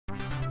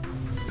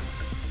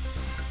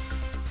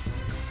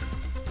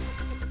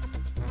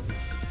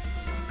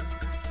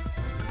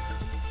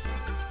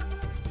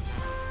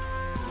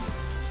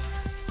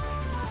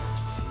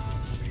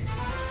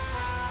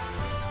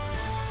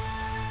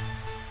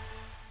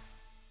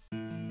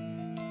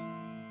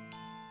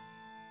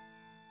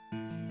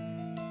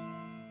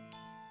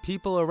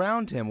People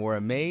around him were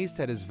amazed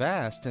at his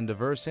vast and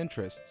diverse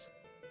interests.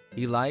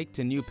 He liked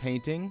and knew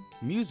painting,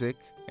 music,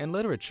 and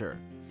literature.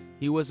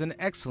 He was an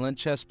excellent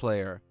chess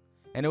player,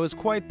 and it was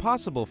quite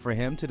possible for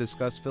him to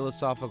discuss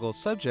philosophical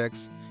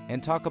subjects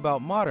and talk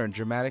about modern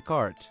dramatic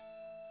art.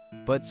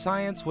 But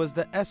science was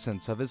the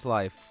essence of his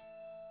life.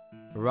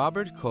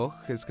 Robert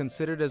Koch is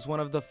considered as one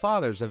of the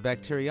fathers of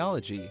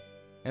bacteriology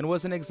and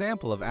was an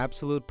example of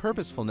absolute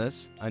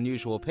purposefulness,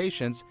 unusual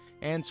patience,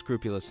 and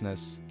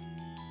scrupulousness.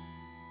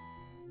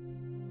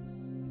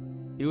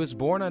 He was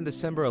born on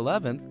December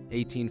 11,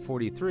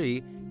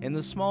 1843, in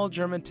the small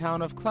German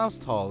town of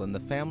Clausthal in the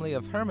family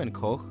of Hermann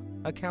Koch,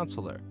 a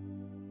counselor.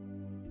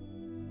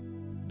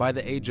 By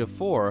the age of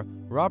 4,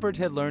 Robert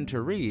had learned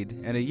to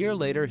read, and a year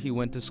later he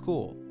went to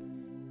school.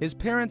 His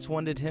parents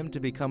wanted him to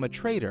become a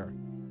trader,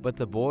 but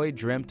the boy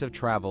dreamt of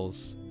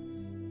travels.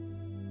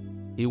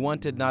 He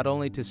wanted not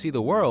only to see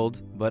the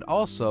world, but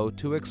also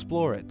to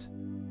explore it.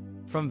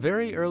 From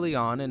very early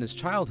on in his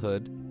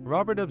childhood,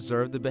 Robert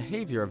observed the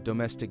behavior of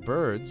domestic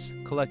birds,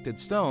 collected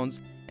stones,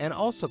 and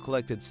also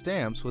collected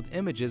stamps with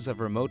images of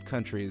remote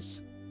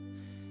countries.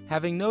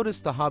 Having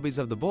noticed the hobbies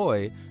of the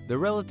boy, the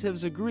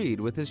relatives agreed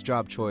with his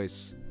job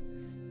choice.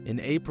 In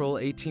April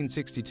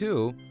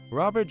 1862,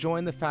 Robert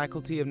joined the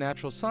Faculty of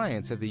Natural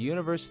Science at the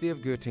University of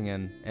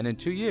Göttingen, and in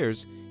 2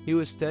 years, he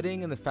was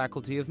studying in the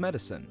Faculty of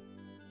Medicine.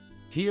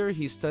 Here,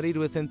 he studied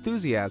with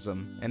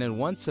enthusiasm, and in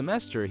 1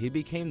 semester, he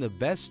became the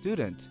best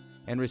student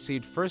and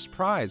received first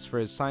prize for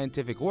his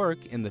scientific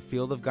work in the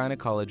field of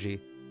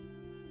gynecology.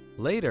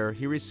 Later,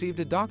 he received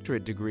a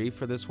doctorate degree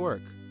for this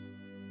work.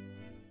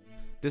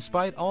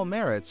 Despite all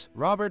merits,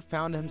 Robert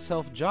found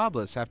himself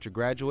jobless after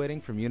graduating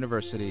from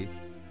university.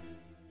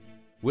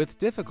 With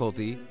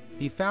difficulty,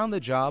 he found the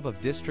job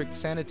of district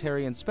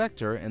sanitary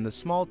inspector in the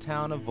small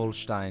town of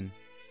Wolstein.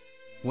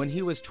 When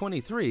he was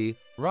 23,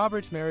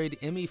 Robert married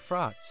Emmy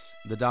Fratz,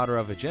 the daughter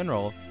of a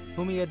general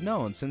whom he had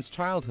known since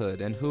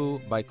childhood and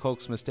who, by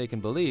Koch's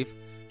mistaken belief,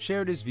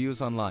 shared his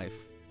views on life.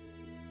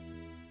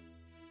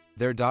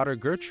 Their daughter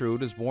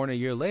Gertrude was born a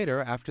year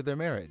later after their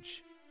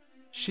marriage.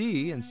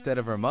 She, instead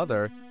of her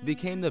mother,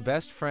 became the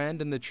best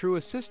friend and the true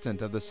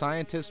assistant of the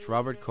scientist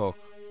Robert Koch.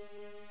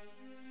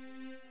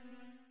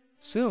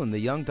 Soon, the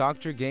young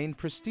doctor gained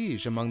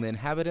prestige among the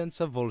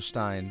inhabitants of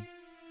Wolstein.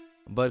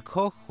 But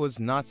Koch was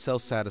not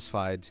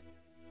self-satisfied.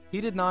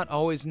 He did not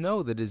always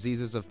know the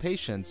diseases of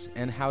patients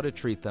and how to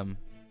treat them.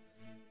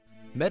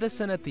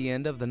 Medicine at the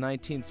end of the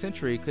 19th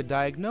century could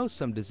diagnose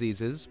some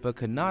diseases but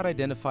could not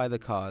identify the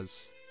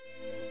cause.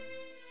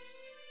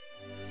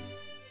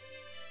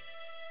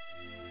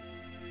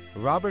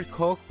 Robert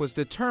Koch was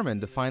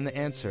determined to find the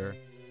answer,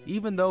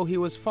 even though he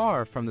was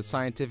far from the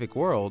scientific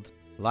world,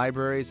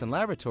 libraries and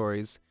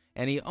laboratories,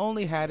 and he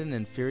only had an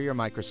inferior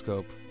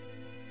microscope.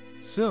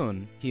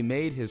 Soon, he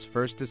made his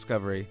first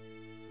discovery.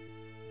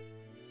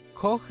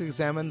 Koch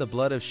examined the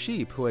blood of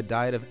sheep who had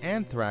died of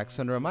anthrax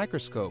under a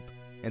microscope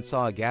and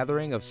saw a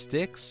gathering of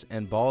sticks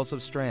and balls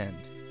of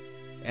strand.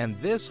 And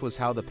this was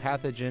how the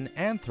pathogen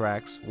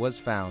anthrax was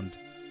found.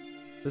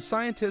 The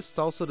scientists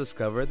also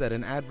discovered that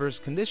in adverse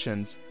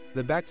conditions,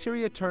 the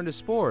bacteria turned to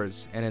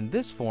spores and in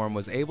this form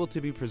was able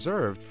to be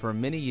preserved for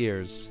many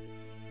years.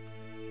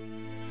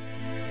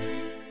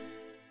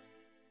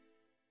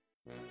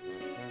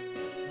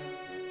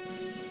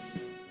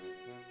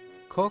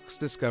 Koch's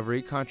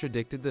discovery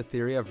contradicted the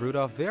theory of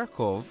Rudolf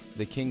Virchow,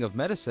 the king of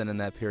medicine in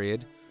that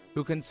period,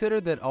 who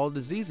considered that all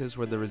diseases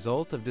were the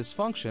result of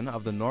dysfunction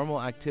of the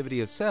normal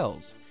activity of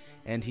cells,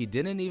 and he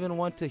didn't even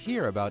want to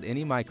hear about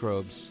any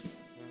microbes.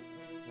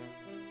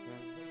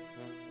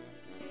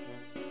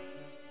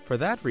 For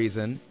that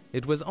reason,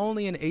 it was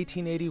only in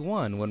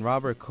 1881 when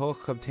Robert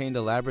Koch obtained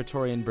a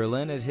laboratory in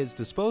Berlin at his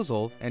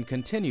disposal and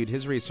continued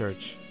his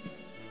research.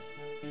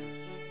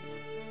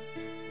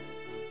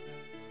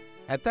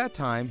 At that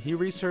time, he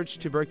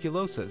researched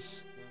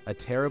tuberculosis, a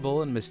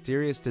terrible and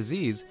mysterious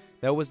disease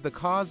that was the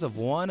cause of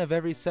 1 of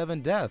every 7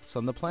 deaths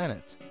on the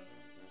planet.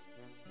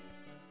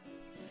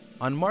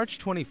 On March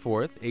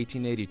 24,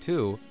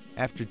 1882,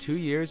 after 2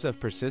 years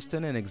of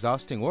persistent and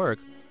exhausting work,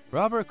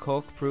 Robert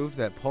Koch proved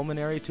that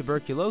pulmonary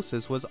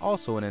tuberculosis was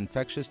also an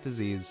infectious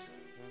disease.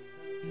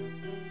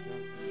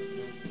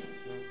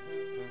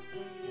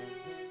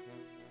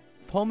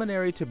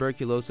 Pulmonary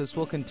tuberculosis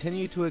will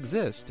continue to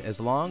exist as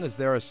long as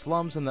there are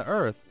slums in the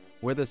earth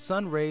where the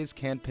sun rays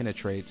can't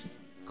penetrate,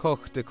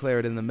 Koch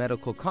declared in the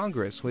Medical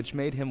Congress, which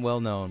made him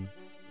well known.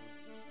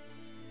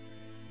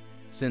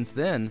 Since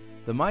then,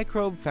 the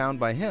microbe found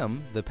by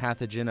him, the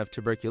pathogen of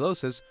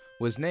tuberculosis,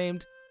 was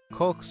named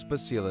Koch's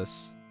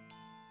Bacillus.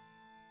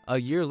 A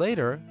year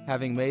later,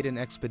 having made an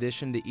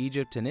expedition to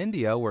Egypt and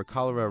India where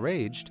cholera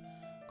raged,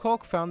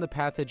 Koch found the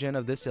pathogen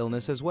of this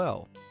illness as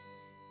well.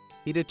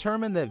 He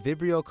determined that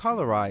Vibrio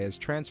cholerae is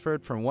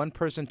transferred from one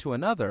person to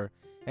another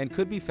and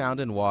could be found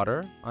in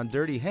water, on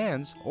dirty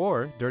hands,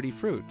 or dirty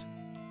fruit.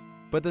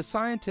 But the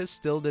scientists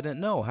still didn't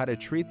know how to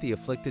treat the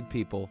afflicted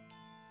people.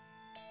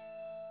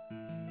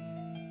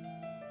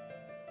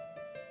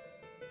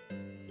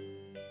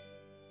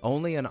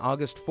 Only on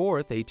August 4,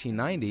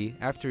 1890,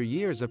 after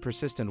years of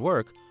persistent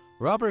work,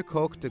 Robert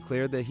Koch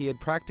declared that he had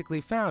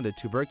practically found a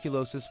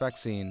tuberculosis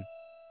vaccine.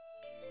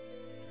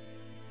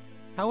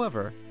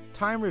 However,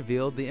 time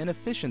revealed the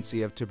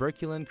inefficiency of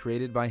tuberculin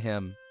created by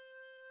him.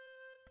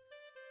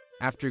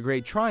 After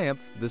great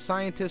triumph, the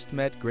scientist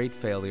met great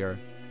failure.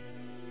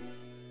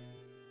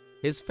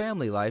 His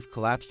family life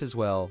collapsed as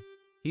well.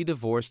 He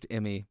divorced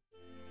Emmy.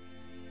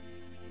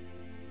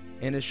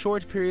 In a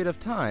short period of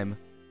time,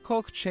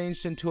 Koch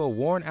changed into a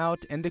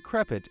worn-out and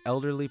decrepit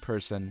elderly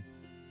person.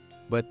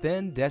 But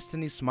then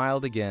destiny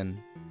smiled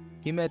again.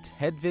 He met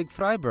Hedwig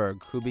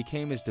Freiberg, who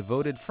became his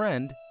devoted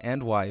friend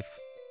and wife.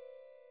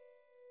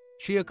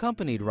 She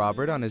accompanied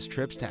Robert on his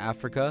trips to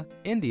Africa,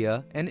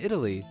 India, and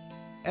Italy.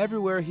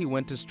 Everywhere he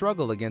went to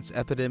struggle against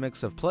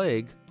epidemics of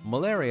plague,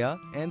 malaria,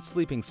 and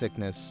sleeping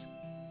sickness.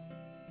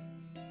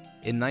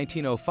 In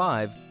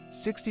 1905,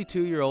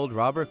 62-year-old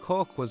Robert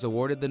Koch was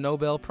awarded the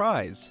Nobel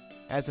Prize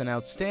as an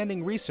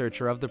outstanding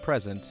researcher of the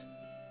present.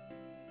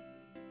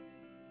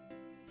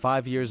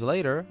 5 years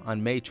later,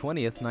 on May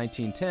 20,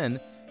 1910,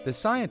 the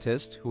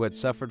scientist, who had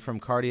suffered from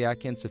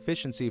cardiac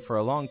insufficiency for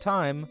a long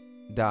time,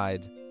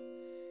 died.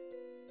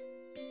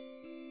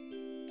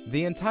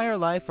 The entire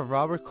life of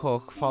Robert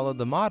Koch followed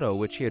the motto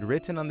which he had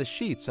written on the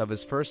sheets of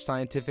his first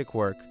scientific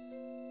work: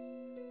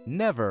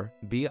 "Never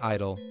be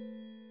idle."